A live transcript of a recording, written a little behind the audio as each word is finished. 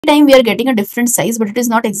time we are getting a different size, but it is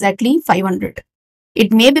not exactly 500.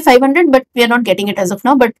 It may be 500, but we are not getting it as of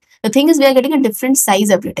now. But the thing is, we are getting a different size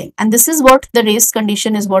every time. And this is what the race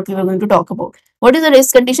condition is, what we were going to talk about. What is the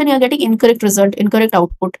race condition? You are getting incorrect result, incorrect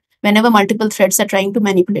output whenever multiple threads are trying to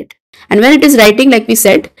manipulate. And when it is writing, like we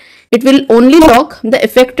said, it will only lock the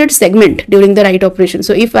affected segment during the write operation.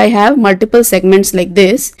 So if I have multiple segments like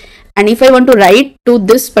this, and if I want to write to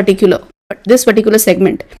this particular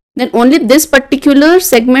segment, then only this particular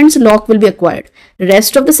segment's lock will be acquired. The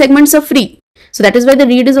rest of the segments are free. So that is why the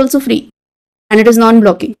read is also free and it is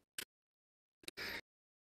non-blocking.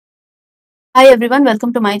 Hi everyone,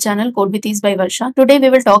 welcome to my channel Code with Ease by Varsha. Today we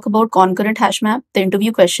will talk about concurrent hashmap, the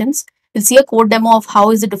interview questions. We'll see a code demo of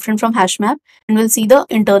how is it different from hashmap, and we'll see the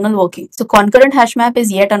internal working. So concurrent hashmap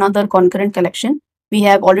is yet another concurrent collection. We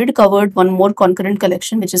have already covered one more concurrent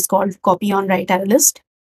collection, which is called copy on write array list.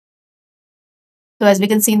 So as we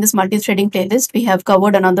can see in this multi-threading playlist, we have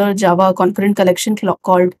covered another Java concurrent collection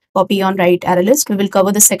called copy on write array list. We will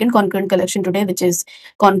cover the second concurrent collection today, which is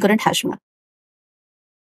concurrent hashmap.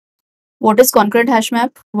 What is concurrent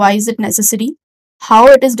hashmap? Why is it necessary? How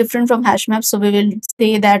it is different from hashmap? So we'll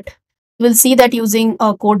see that using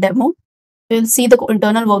a code demo. We'll see the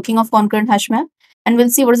internal working of concurrent hashmap. And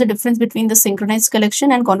we'll see what is the difference between the synchronized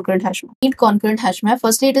collection and concurrent hashmap. Concurrent hashmap.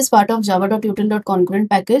 Firstly, it is part of java.util.concurrent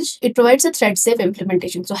package. It provides a thread-safe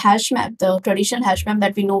implementation. So hashmap, the traditional hashmap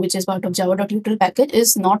that we know, which is part of java.util package,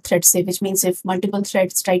 is not thread-safe, which means if multiple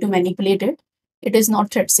threads try to manipulate it, it is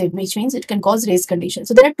not thread-safe, which means it can cause race condition.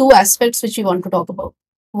 So there are two aspects which we want to talk about.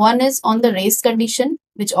 One is on the race condition,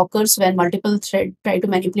 which occurs when multiple threads try to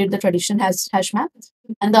manipulate the traditional hashmap.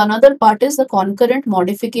 And the another part is the concurrent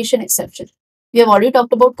modification exception. We have already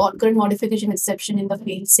talked about concurrent modification exception in the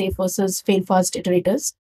fail-safe versus fail-fast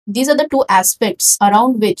iterators. These are the two aspects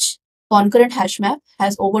around which concurrent hashmap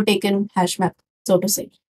has overtaken hashmap, so to say.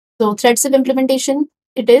 So thread-safe implementation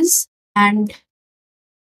it is, and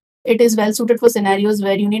it is well suited for scenarios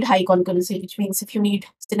where you need high concurrency, which means if you need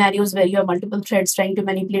scenarios where you have multiple threads trying to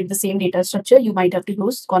manipulate the same data structure, you might have to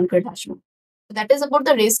use concurrent hashmap. So that is about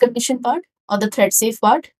the race condition part or the thread-safe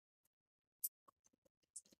part.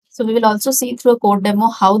 So we will also see through a code demo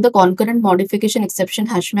how the concurrent modification exception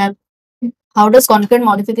hashmap, how does concurrent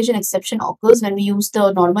modification exception occurs when we use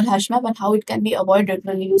the normal hashmap and how it can be avoided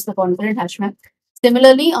when we use the concurrent hashmap.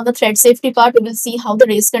 Similarly, on the thread safety part, we will see how the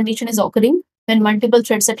race condition is occurring when multiple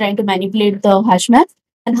threads are trying to manipulate the hashmap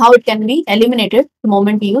and how it can be eliminated the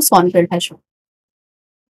moment we use concurrent hashmap.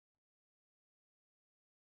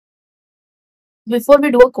 Before we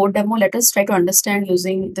do a code demo, let us try to understand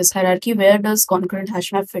using this hierarchy, where does concurrent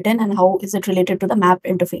hashmap fit in and how is it related to the map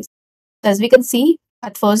interface. So as we can see,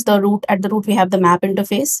 at the root we have the map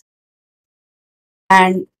interface,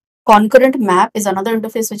 and concurrent map is another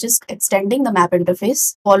interface which is extending the map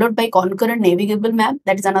interface, followed by concurrent navigable map,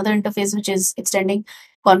 that is another interface which is extending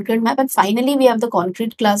concurrent map, and finally we have the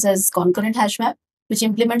concrete class as concurrent hashmap, which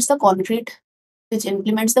implements the concurrent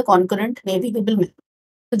navigable map.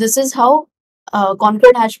 So this is how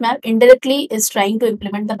concurrent hashmap indirectly is trying to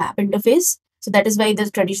implement the map interface. So that is why the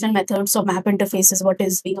traditional methods of map interface is what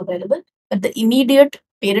is being available. But the immediate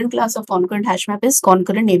parent class of concurrent hashmap is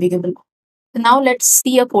concurrent navigable. So now let's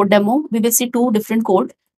see a code demo. We will see two different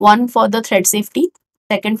code, one for the thread safety,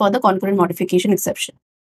 second for the concurrent modification exception.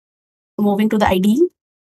 So moving to the IDE.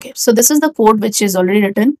 Okay, so this is the code which is already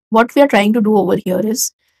written. What we are trying to do over here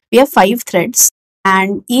is we have 5 threads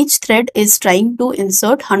and each thread is trying to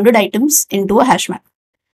insert 100 items into a hash map.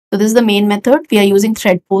 So this is the main method. We are using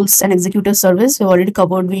thread pools and executor service. We've already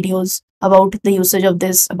covered videos about the usage of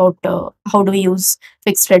this, about how do we use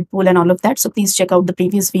fixed thread pool and all of that. So please check out the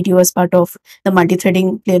previous video as part of the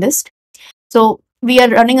multi-threading playlist. So we are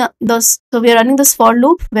running this for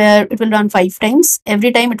loop where it will run 5 times.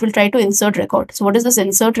 Every time it will try to insert record. So what is this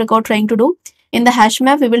insert record trying to do? In the hash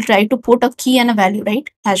map, we will try to put a key and a value, right?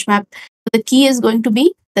 Hash map. So the key is going to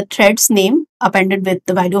be the thread's name appended with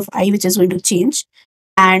the value of I, which is going to change.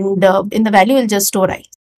 And in the value, we'll just store I.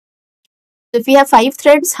 So if we have 5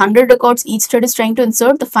 threads, 100 records, each thread is trying to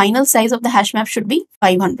insert, the final size of the hash map should be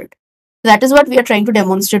 500. So that is what we are trying to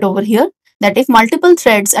demonstrate over here. That if multiple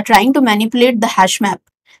threads are trying to manipulate the hash map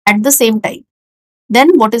at the same time,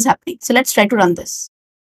 then what is happening? So let's try to run this.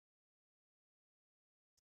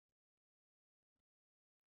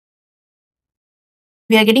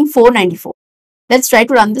 We are getting 494. Let's try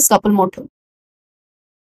to run this couple more times.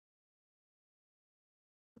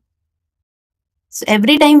 So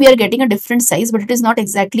every time we are getting a different size, but it is not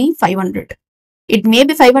exactly 500. It may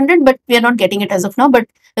be 500, but we are not getting it as of now. But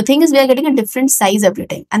the thing is, we are getting a different size every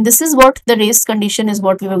time. And this is what the race condition is,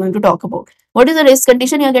 what we were going to talk about. What is the race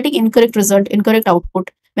condition? You are getting incorrect result, incorrect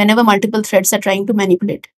output whenever multiple threads are trying to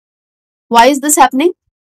manipulate. Why is this happening?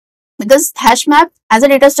 Because Hashmap as a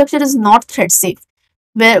data structure is not thread safe.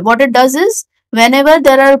 Where what it does is, whenever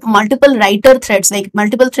there are multiple writer threads, like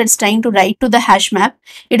multiple threads trying to write to the hash map,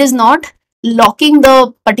 it is not locking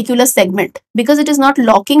the particular segment. Because it is not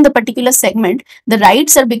locking the particular segment, the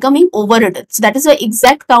writes are becoming overridden. So that is the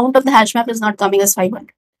exact count of the hash map is not coming as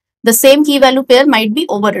 500. The same key value pair might be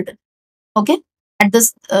overridden. Okay, at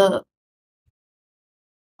this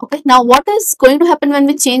okay, now what is going to happen when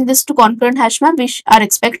we change this to concurrent hash map? We are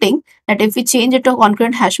expecting that if we change it to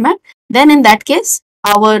concurrent hash map, then in that case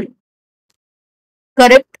our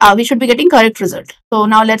correct we should be getting correct result. So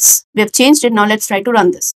now we have changed it. Now let's try to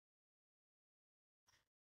run this.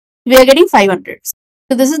 We are getting 500.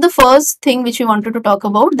 So this is the first thing which we wanted to talk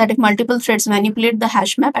about, that if multiple threads manipulate the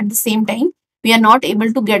hash map at the same time, we are not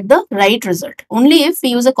able to get the right result. Only if we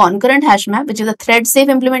use a concurrent hash map, which is a thread safe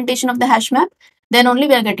implementation of the hash map, then only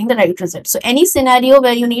we are getting the right result. So any scenario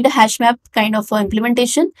where you need a hash map kind of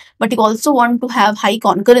implementation, but you also want to have high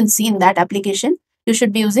concurrency in that application, you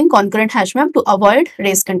should be using concurrent hash map to avoid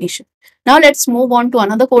race condition. Now let's move on to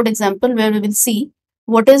another code example where we will see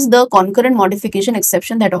what is the concurrent modification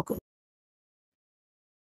exception that occurs.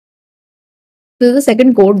 This is the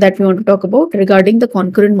second code that we want to talk about regarding the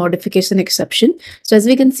concurrent modification exception. So as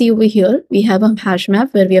we can see over here, we have a hash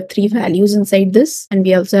map where we have 3 values inside this, and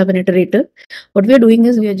we also have an iterator. What we are doing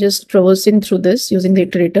is we are just traversing through this using the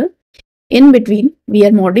iterator. In between, we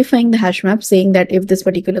are modifying the hash map, saying that if this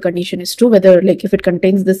particular condition is true, whether like if it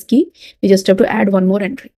contains this key, we just have to add one more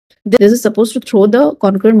entry. This is supposed to throw the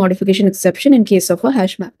concurrent modification exception in case of a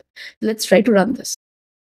hash map. Let's try to run this.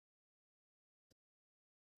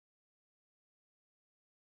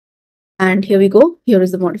 And here we go. Here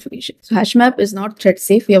is the modification. So Hashmap is not thread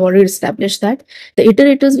safe. We have already established that. The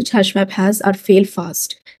iterators which Hashmap has are fail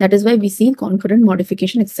fast. That is why we see concurrent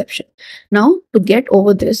modification exception. Now to get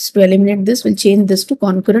over this, to eliminate this, we'll change this to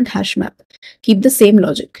concurrent Hashmap. Keep the same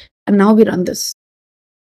logic. And now we run this.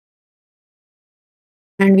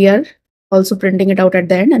 And we are also printing it out at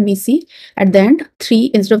the end, and we see at the end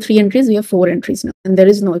instead of 3 entries, we have 4 entries now, and there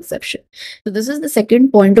is no exception. So this is the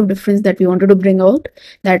second point of difference that we wanted to bring out,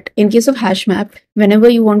 that in case of hash map, whenever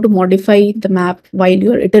you want to modify the map while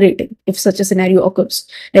you are iterating, if such a scenario occurs,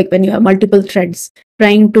 like when you have multiple threads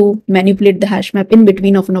trying to manipulate the hash map in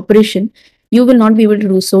between of an operation, you will not be able to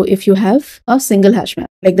do so if you have a single hash map,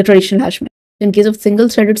 like the traditional hash map. In case of single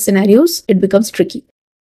threaded scenarios, it becomes tricky.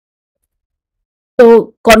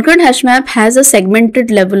 So concurrent hash map has a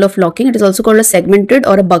segmented level of locking. It is also called a segmented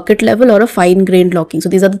or a bucket level or a fine-grained locking. So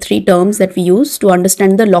these are the 3 terms that we use to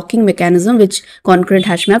understand the locking mechanism which concurrent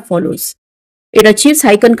hash map follows. It achieves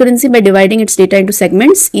high concurrency by dividing its data into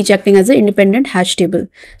segments, each acting as an independent hash table.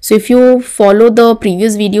 So if you follow the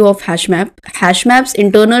previous video of Hashmap's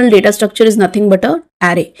internal data structure is nothing but an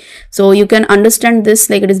array. So you can understand this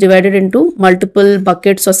like it is divided into multiple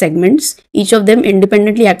buckets or segments. Each of them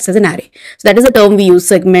independently acts as an array. So that is the term we use,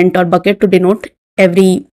 segment or bucket, to denote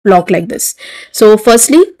every block like this. So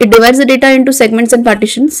firstly, it divides the data into segments and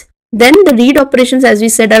partitions. Then the read operations, as we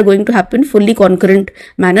said, are going to happen fully concurrent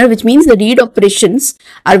manner, which means the read operations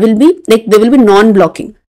will be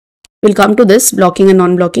non-blocking. We'll come to this, blocking and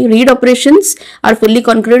non-blocking. Read operations are fully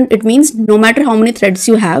concurrent. It means no matter how many threads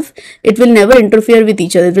you have, it will never interfere with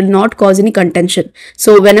each other. It will not cause any contention.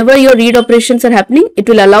 So whenever your read operations are happening, it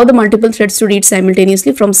will allow the multiple threads to read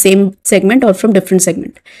simultaneously from same segment or from different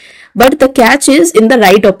segment. But the catch is in the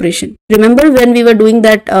write operation. Remember when we were doing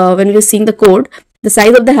that, when we were seeing the code, the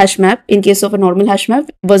size of the hash map in case of a normal hash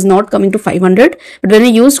map was not coming to 500, but when we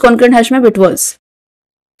used concurrent hash map, it was.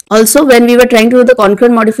 Also, when we were trying to do the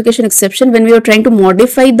concurrent modification exception, when we were trying to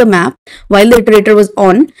modify the map while the iterator was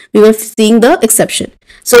on, we were seeing the exception.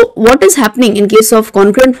 So what is happening in case of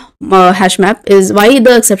concurrent hash map is, why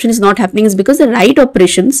the exception is not happening is because the write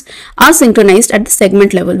operations are synchronized at the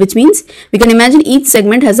segment level, which means we can imagine each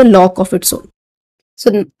segment has a lock of its own.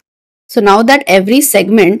 So now that every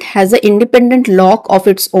segment has an independent lock of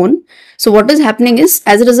its own, so what is happening is,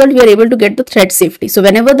 as a result, we are able to get the thread safety. So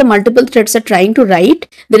whenever the multiple threads are trying to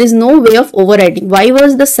write, there is no way of overriding. Why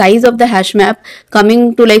was the size of the hash map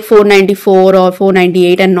coming to like 494 or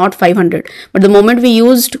 498 and not 500? But the moment we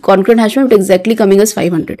used concurrent hash map, it exactly coming as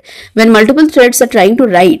 500. When multiple threads are trying to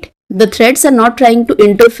write, the threads are not trying to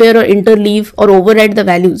interfere or interleave or override the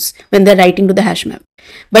values when they're writing to the hash map.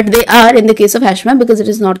 But they are in the case of hash map because it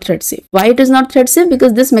is not thread safe. Why it is not thread safe?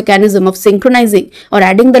 Because this mechanism of synchronizing or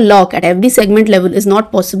adding the lock at every segment level is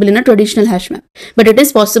not possible in a traditional hash map, but it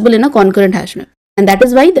is possible in a concurrent hash map. And that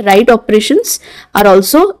is why the write operations are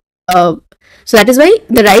also,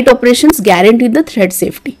 guarantee the thread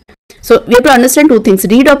safety. So we have to understand two things.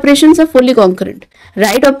 Read operations are fully concurrent.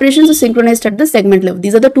 Write operations are synchronized at the segment level.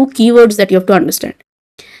 These are the two keywords that you have to understand.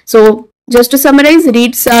 So just to summarize,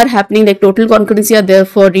 reads are happening, like total concurrency are there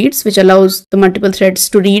for reads, which allows the multiple threads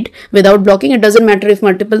to read without blocking. It doesn't matter if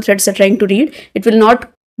multiple threads are trying to read. It will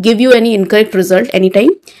not give you any incorrect result anytime.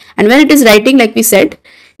 And when it is writing, like we said,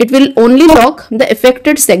 it will only lock the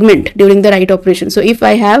affected segment during the write operation. So if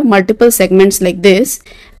I have multiple segments like this,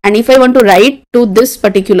 and if I want to write to this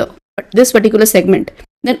particular segment,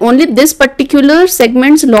 then only this particular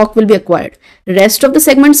segment's lock will be acquired. The rest of the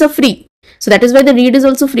segments are free. So that is why the read is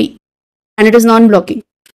also free and it is non-blocking.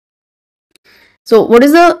 So what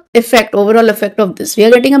is the overall effect of this? We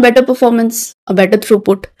are getting a better performance, a better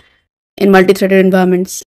throughput in multi-threaded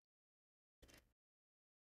environments.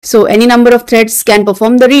 So any number of threads can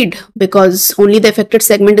perform the read because only the affected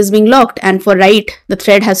segment is being locked, and for write, the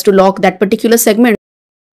thread has to lock that particular segment.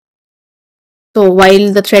 So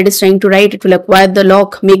while the thread is trying to write, it will acquire the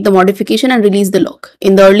lock, make the modification and release the lock.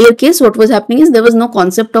 In the earlier case, what was happening is there was no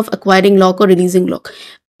concept of acquiring lock or releasing lock.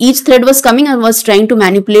 Each thread was coming and was trying to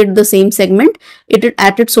manipulate the same segment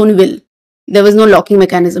at its own will. There was no locking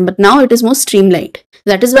mechanism, but now it is more streamlined.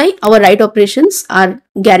 That is why our write operations are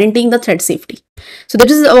guaranteeing the thread safety. So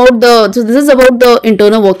this is about the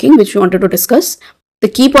internal working which we wanted to discuss. The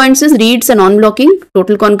key points is reads are non-blocking,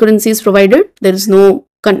 total concurrency is provided, there is no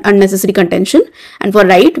unnecessary contention, and for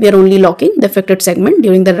write we are only locking the affected segment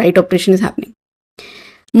during the write operation is happening.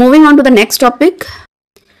 Moving on to the next topic.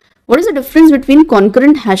 What is the difference between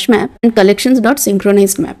concurrent hash map and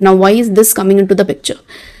collections.synchronized map? Now, why is this coming into the picture?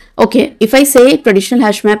 Okay, if I say traditional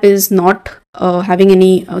hash map is not having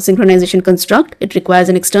any synchronization construct, it requires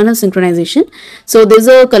an external synchronization. So there's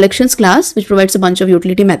a collections class which provides a bunch of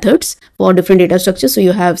utility methods for different data structures. So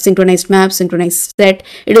you have synchronized map, synchronized set.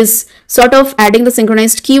 It is sort of adding the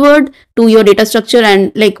synchronized keyword to your data structure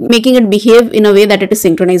and like making it behave in a way that it is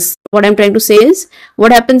synchronized. What I'm trying to say is,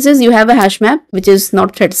 what happens is you have a hash map which is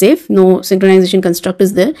not thread safe, no synchronization construct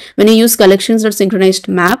is there. When you use collections.synchronized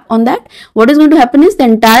map on that, what is going to happen is the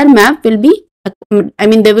entire map will be,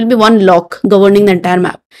 there will be one lock governing the entire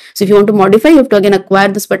map. So if you want to modify, you have to again acquire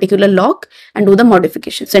this particular lock and do the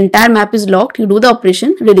modification. So entire map is locked, you do the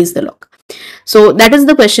operation, release the lock. So that is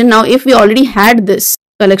the question. Now, if we already had this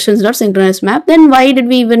collections.synchronized map, then why did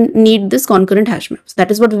we even need this concurrent hash maps?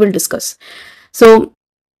 That is what we will discuss. So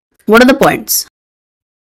what are the points?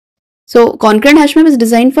 So concurrent hash map is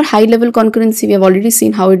designed for high level concurrency. We have already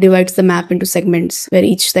seen how it divides the map into segments where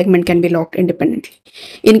each segment can be locked independently.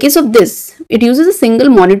 In case of this, it uses a single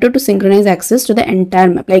monitor to synchronize access to the entire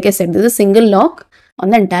map. Like I said, there's a single lock on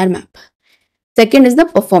the entire map. Second is the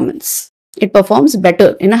performance. It performs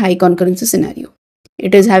better in a high concurrency scenario.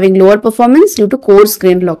 It is having lower performance due to coarse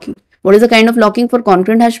grained locking. What is the kind of locking for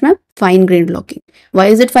concurrent hash map? Fine grained locking. Why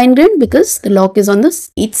is it fine grained? Because the lock is on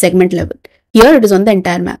each segment level. Here it is on the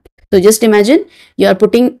entire map. So just imagine you are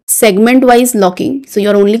putting segment wise locking. So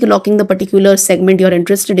you're only locking the particular segment you're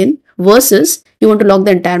interested in versus you want to lock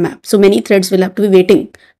the entire map. So many threads will have to be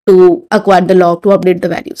waiting to acquire the lock, to update the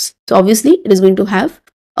values. So obviously it is going to have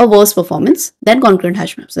a worse performance than concurrent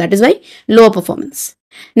hash maps. That is why lower performance.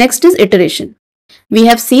 Next is iteration. We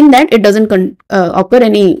have seen that it doesn't occur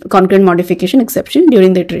any concurrent modification exception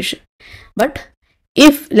during the iteration. But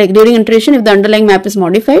if during iteration, if the underlying map is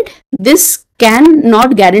modified, this can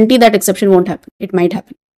not guarantee that exception won't happen. It might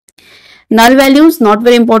happen. Null values, not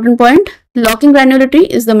very important point. Locking granularity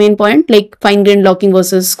is the main point, like fine-grained locking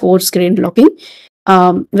versus coarse-grained locking,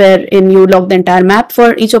 wherein you lock the entire map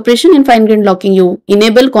for each operation. In fine-grained locking, you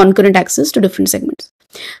enable concurrent access to different segments.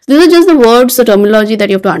 So these are just the words, the terminology that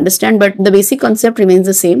you have to understand, but the basic concept remains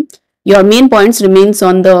the same. Your main points remains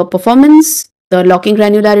on the performance, the locking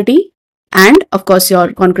granularity, and of course your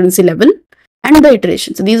concurrency level and the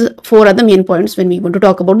iteration. So these 4 are the main points when we want to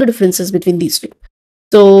talk about the differences between these two.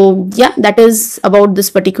 So yeah, that is about this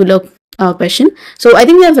particular question. So I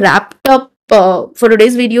think we have wrapped up for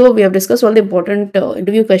today's video. We have discussed all the important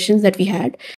interview questions that we had.